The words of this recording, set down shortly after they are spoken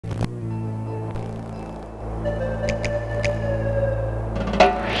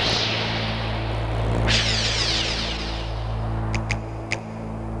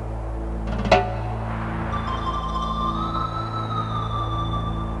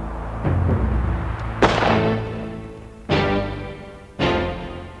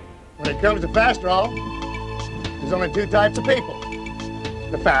comes to fast draw, there's only two types of people.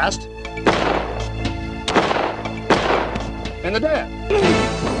 The fast and the dead.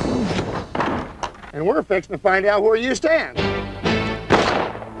 And we're fixing to find out where you stand.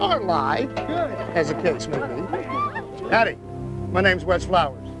 Or lie, as the case may be. Howdy, my name's Wes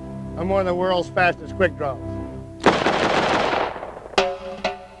Flowers. I'm one of the world's fastest quick draws.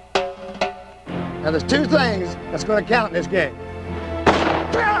 Now there's two things that's going to count in this game.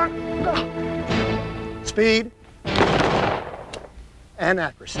 Speed and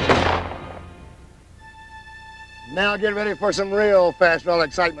accuracy. Now get ready for some real fast draw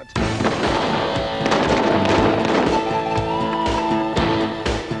excitement.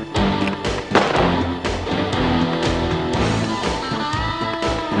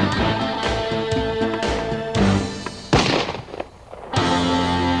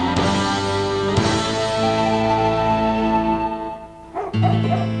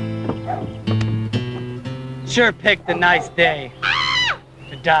 Sure picked a nice day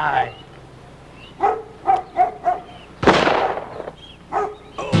to die.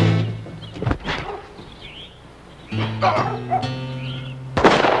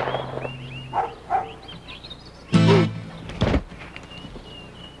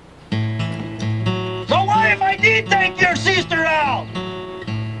 So what if I did take your sister out?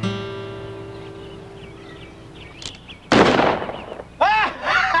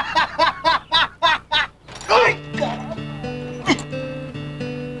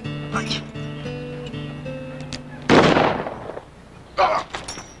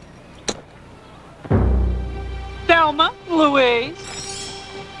 Thelma, Louise.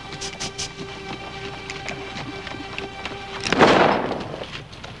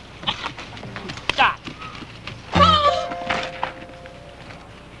 Shot.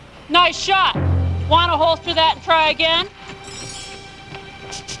 Nice shot. Want to holster that and try again?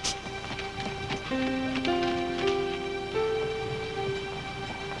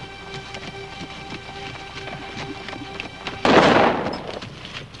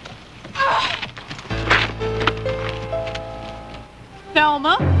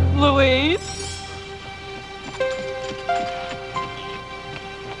 Thelma, Louise.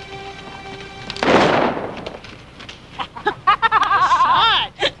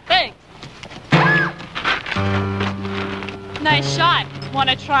 Shot. Thanks. Nice shot. Want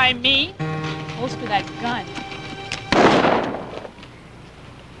to try me? Holster that gun.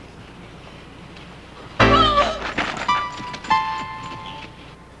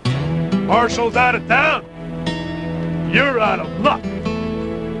 Marshall's out of town. You're out of luck.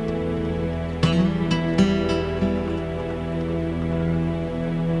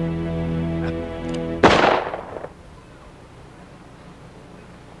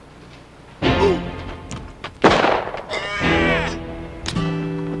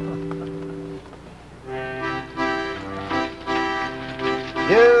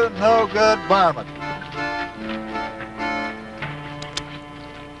 You no good varmint.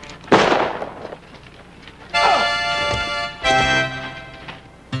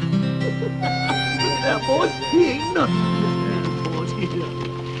 That boy, he ain't nothing. Boys, he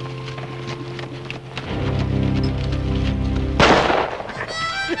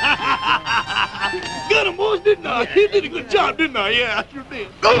got him, boys, didn't I? He did a good job, didn't I? Yeah, I sure did.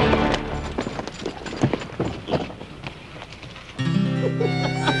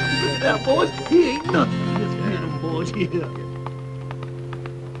 That boys, he ain't nothing. Just get him, boys, yeah.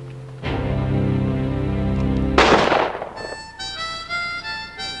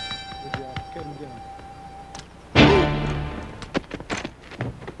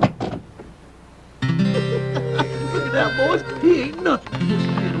 Look at that, boys. He ain't nothing. Just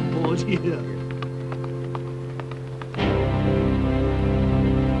get him, boys, yeah.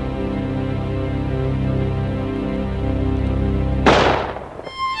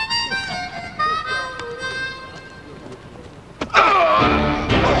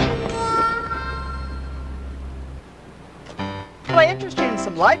 Well, I interest you in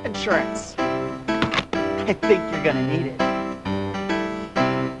some life insurance. I think you're gonna need it.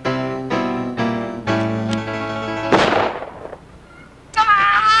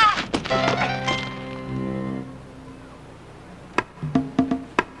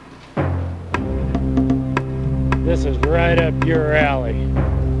 This is right up your alley.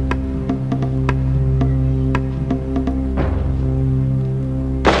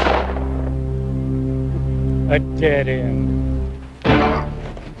 A dead end.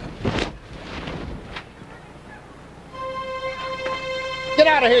 Get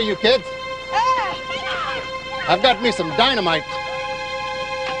out of here, you kids. I've got me some dynamite,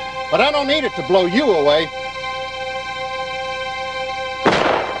 but I don't need it to blow you away.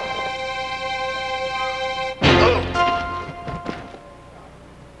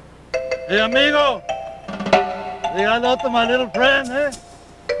 Hey, amigo. Say hello to my little friend, eh?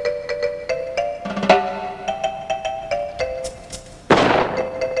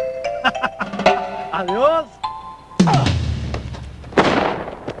 Adios.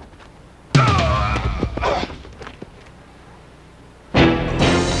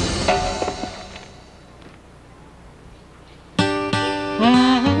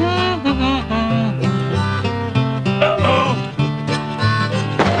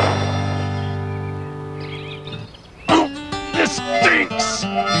 This stinks!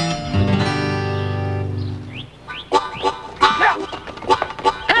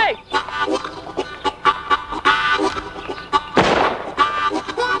 Hey!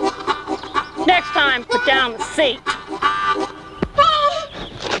 Next time, put down the seat.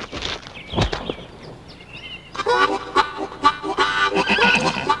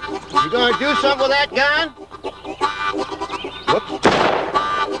 You gonna do something with that gun? Whoops.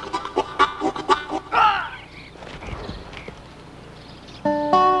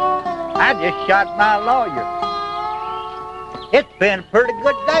 I just shot my lawyer. It's been a pretty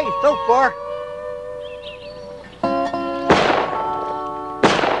good day so far.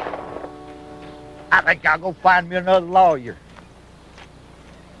 I think I'll go find me another lawyer.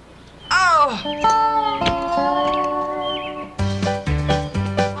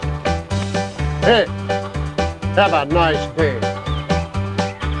 Hey, have a nice day.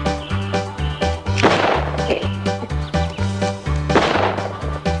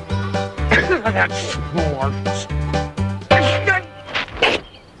 That's smart.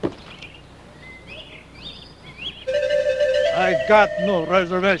 I got no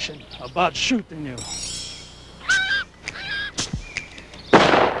reservation about shooting you.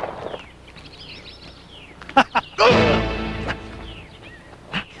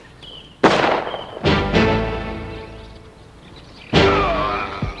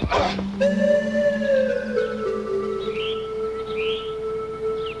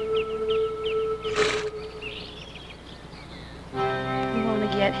 You want to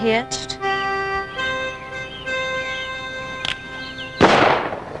get hitched?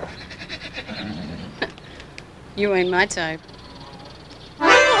 You ain't my type.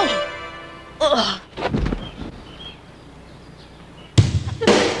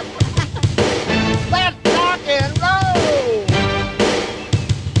 Let's rock and roll!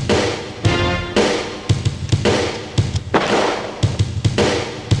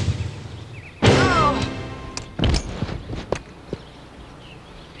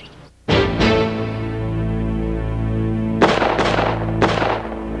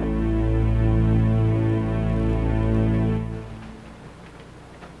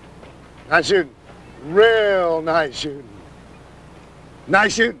 Nice shooting. Real nice shooting.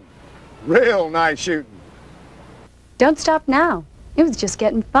 Nice shooting. Real nice shooting. Don't stop now. It was just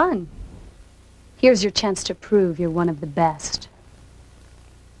getting fun. Here's your chance to prove you're one of the best.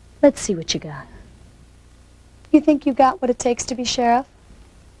 Let's see what you got. You think you got what it takes to be sheriff?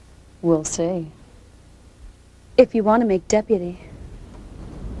 We'll see. If you want to make deputy,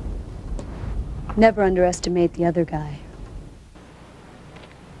 never underestimate the other guy.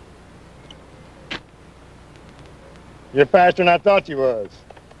 You're faster than I thought you was.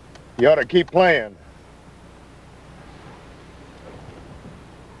 You ought to keep playing.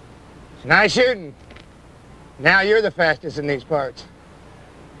 Nice shooting. Now you're the fastest in these parts.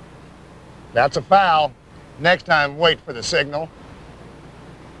 That's a foul. Next time, wait for the signal.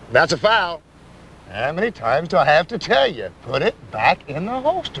 That's a foul. How many times do I have to tell you? Put it back in the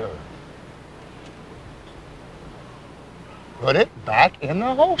holster. Put it back in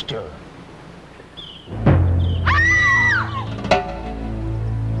the holster.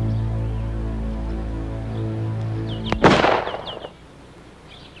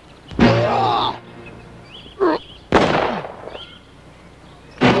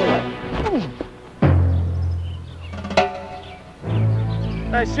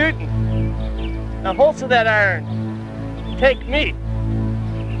 Nice shooting. Now holster that iron. Take me.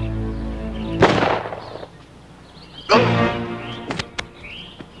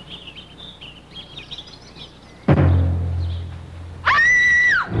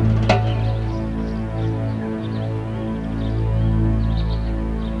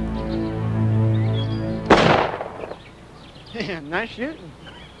 Man, nice shooting.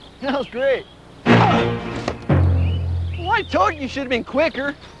 That was great. Well, I told you should have been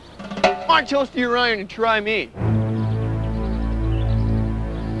quicker. Why don't you holster your iron and try me?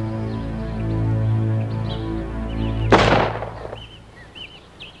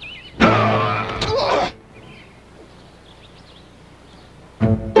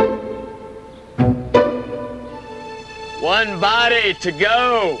 One body to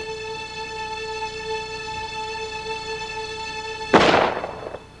go.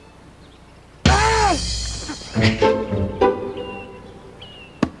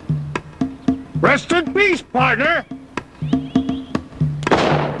 Rest in peace, partner.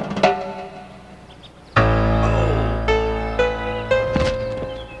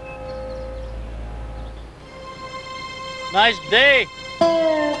 Nice day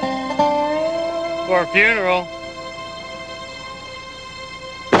for a funeral.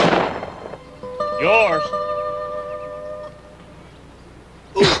 Yours.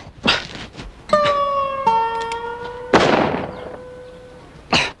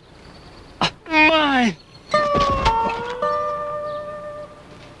 Mine.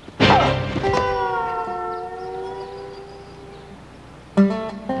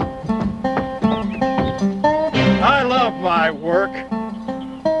 I love my work.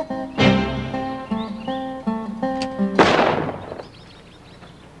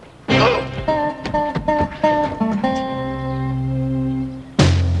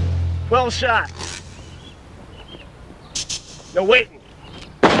 Well shot. No waiting.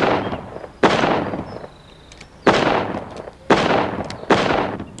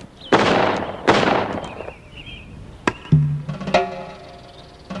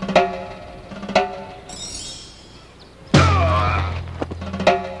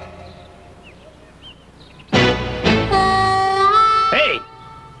 Hey,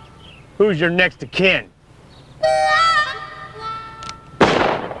 who's your next of kin?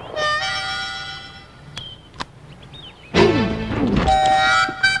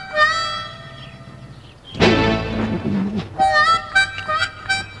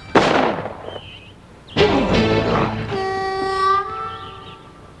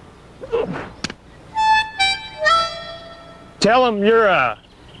 Tell him you're a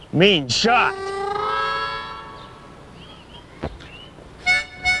mean shot.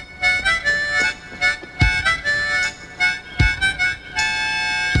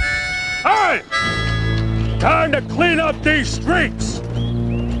 Hey! Time to clean up these streets.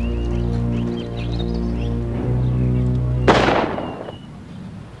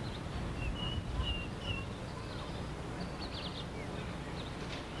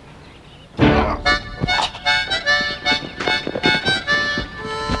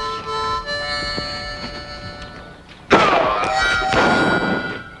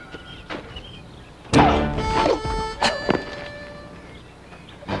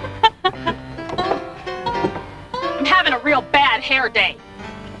 I'm having a real bad hair day.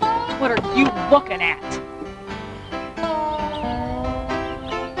 What are you looking at?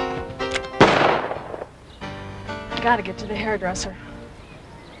 I gotta get to the hairdresser.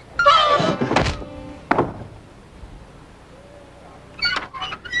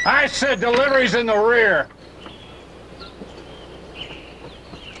 I said delivery's in the rear.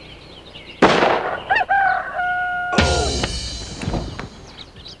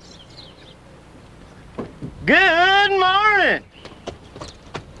 Good morning.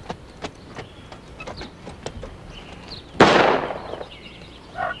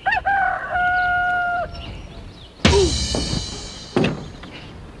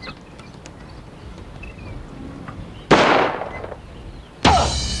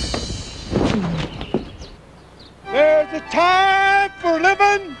 There's a time for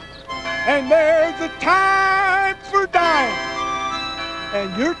living, and there's a time for dying.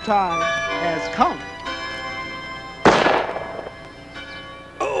 And your time has come.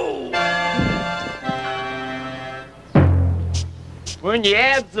 When you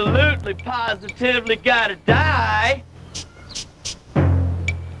absolutely, positively gotta die.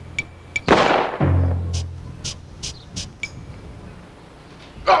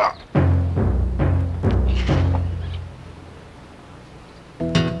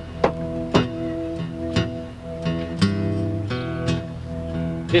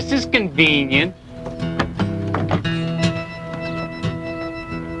 This is convenient.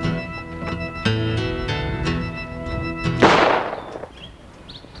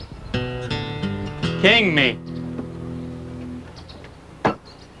 King me.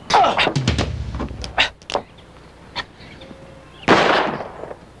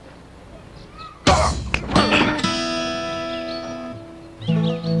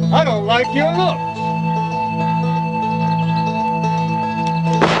 I don't like your looks.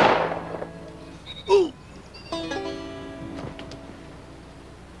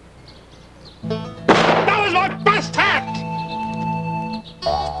 That was my best hat!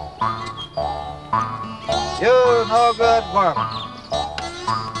 You no good work.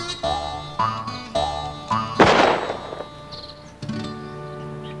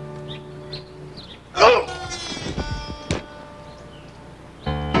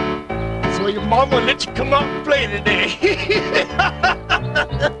 So your mama let you come out and play today.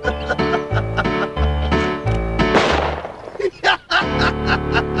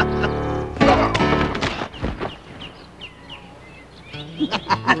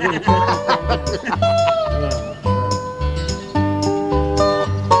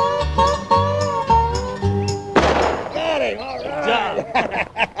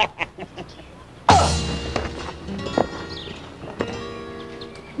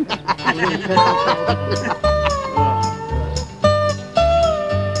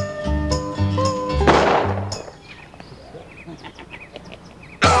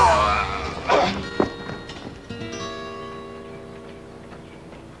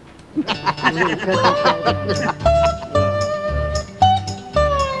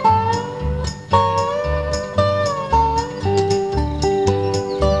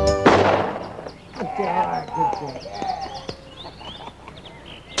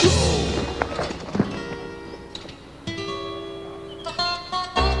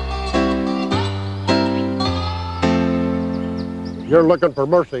 You're looking for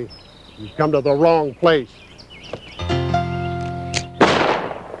mercy. You've come to the wrong place.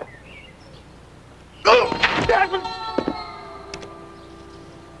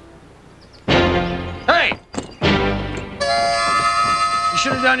 Hey! You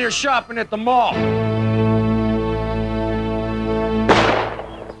should have done your shopping at the mall.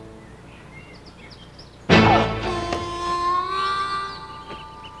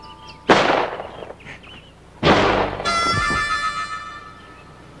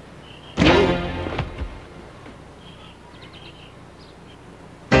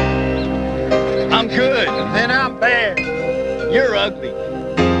 I'm good. And I'm bad. You're ugly.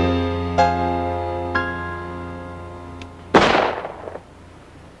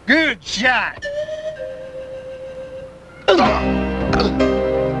 Good shot.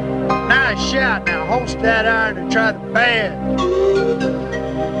 Nice shot. Now hoist that iron and try the bad.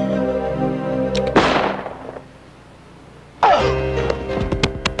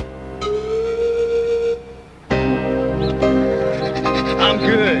 I'm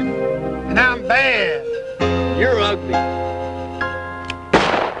good. And I'm bad. You're ugly.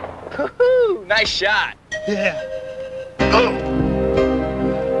 Woohoo! Nice shot. Yeah.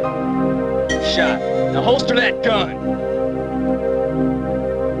 Shot. Now holster that gun.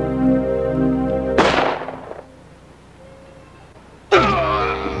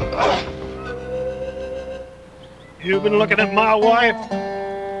 You've been looking at my wife?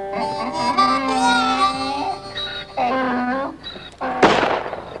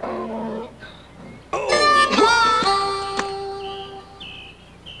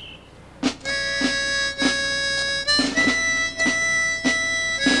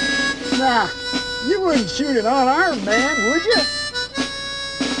 Nah, you wouldn't shoot an unarmed man, would you?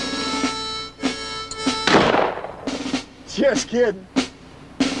 Just kidding.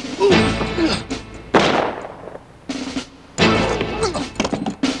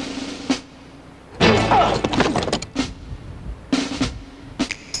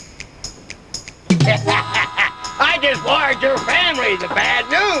 I just wired your family the bad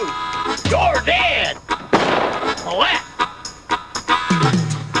news. You're dead. What?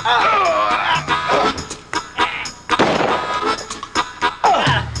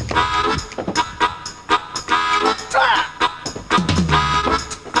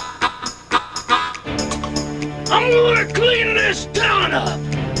 I'm gonna clean this town up.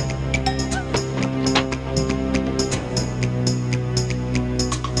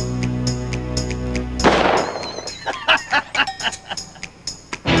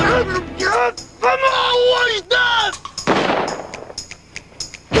 I'm always done.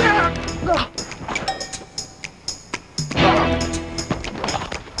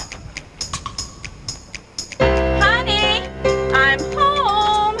 Honey, I'm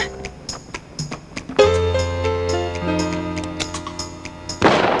home.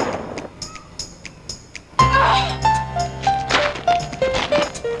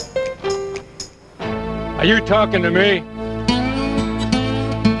 Are you talking to me?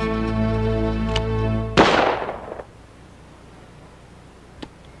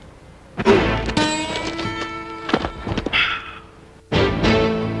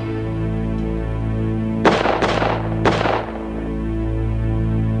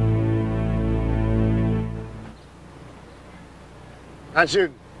 Nice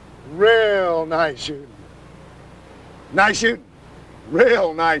shooting. Real nice shooting. Nice shooting.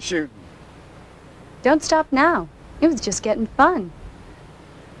 Real nice shooting. Don't stop now. It was just getting fun.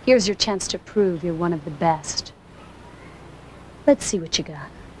 Here's your chance to prove you're one of the best. Let's see what you got.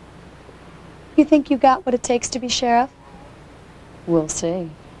 You think you got what it takes to be sheriff? We'll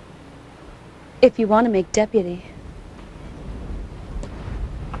see. If you want to make deputy,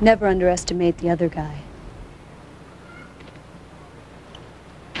 never underestimate the other guy.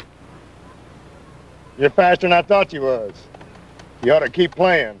 You're faster than I thought you was. You ought to keep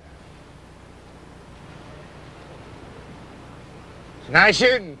playing. Nice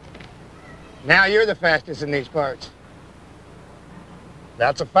shooting. Now you're the fastest in these parts.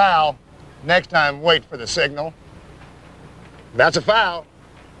 That's a foul. Next time, wait for the signal. That's a foul.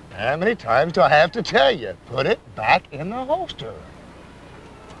 How many times do I have to tell you? Put it back in the holster.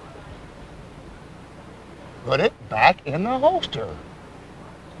 Put it back in the holster.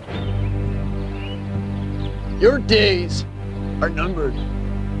 Your days are numbered.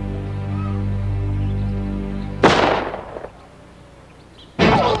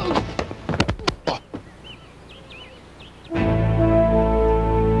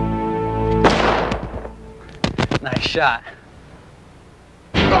 Nice shot.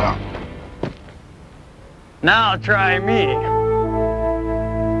 Now try me.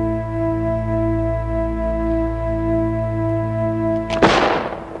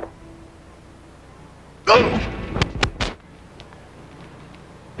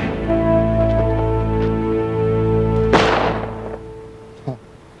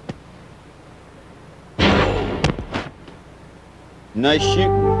 Nice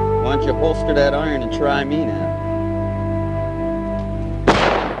shooting. Why don't you holster that iron and try me now?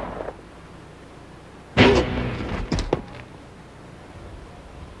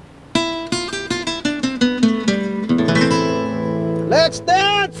 Let's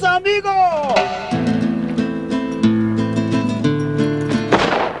dance, amigo!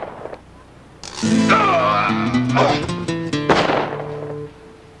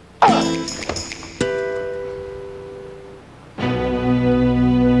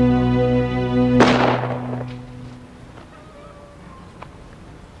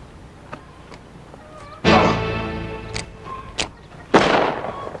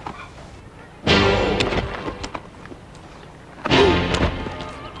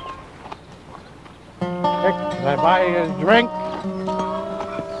 Can I buy you a drink?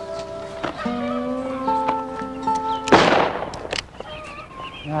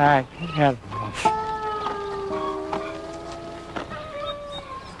 All right, you have enough.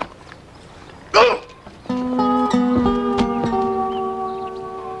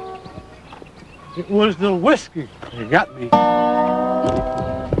 It was the whiskey that got me.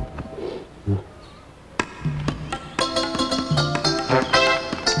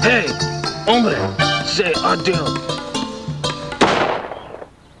 Hey, hombre, say adieu.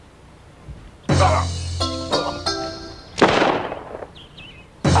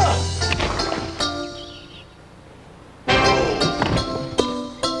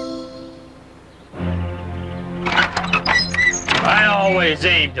 I always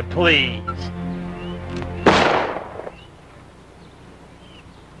aim to please.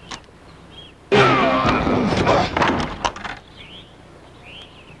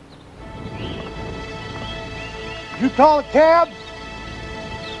 You call a cab?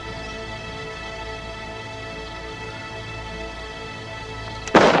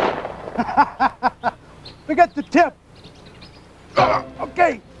 Forget the tip.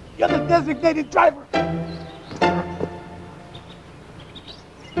 Okay, you're the designated driver.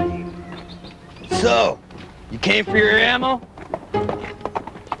 So, you came for your ammo?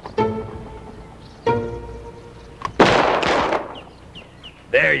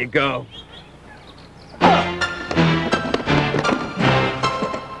 There you go.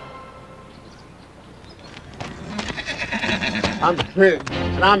 I'm big,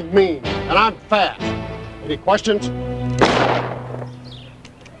 and I'm mean, and I'm fast. Any questions?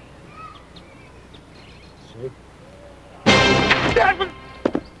 See?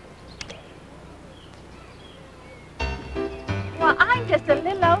 Well, I'm just a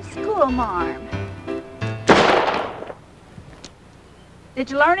little old schoolmarm. Did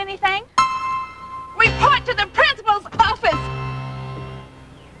you learn anything? Report to the principal's office!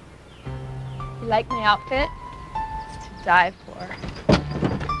 You like my outfit? It's to die for.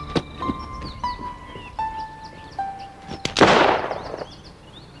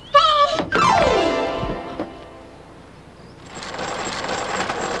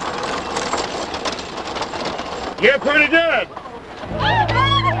 You're pretty good.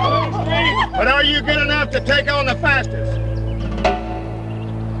 But are you good enough to take on the fastest?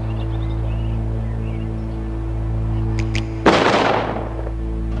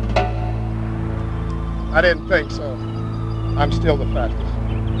 I didn't think so. I'm still the fastest.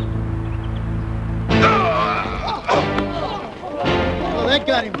 Oh, that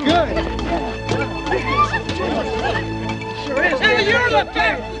got him good. Sure is. Hey, you're the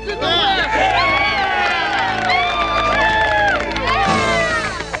fastest in the world.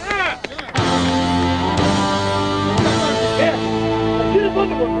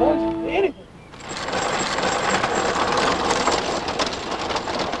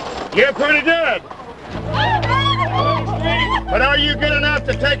 You're pretty good. But are you good enough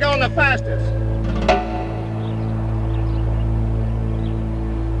to take on the fastest?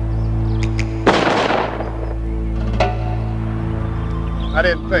 I I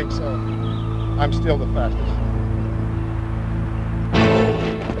didn't think so. I'm still the fastest.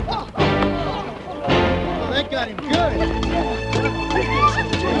 That got him good.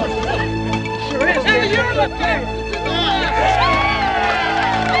 Sure is. Hey, you're the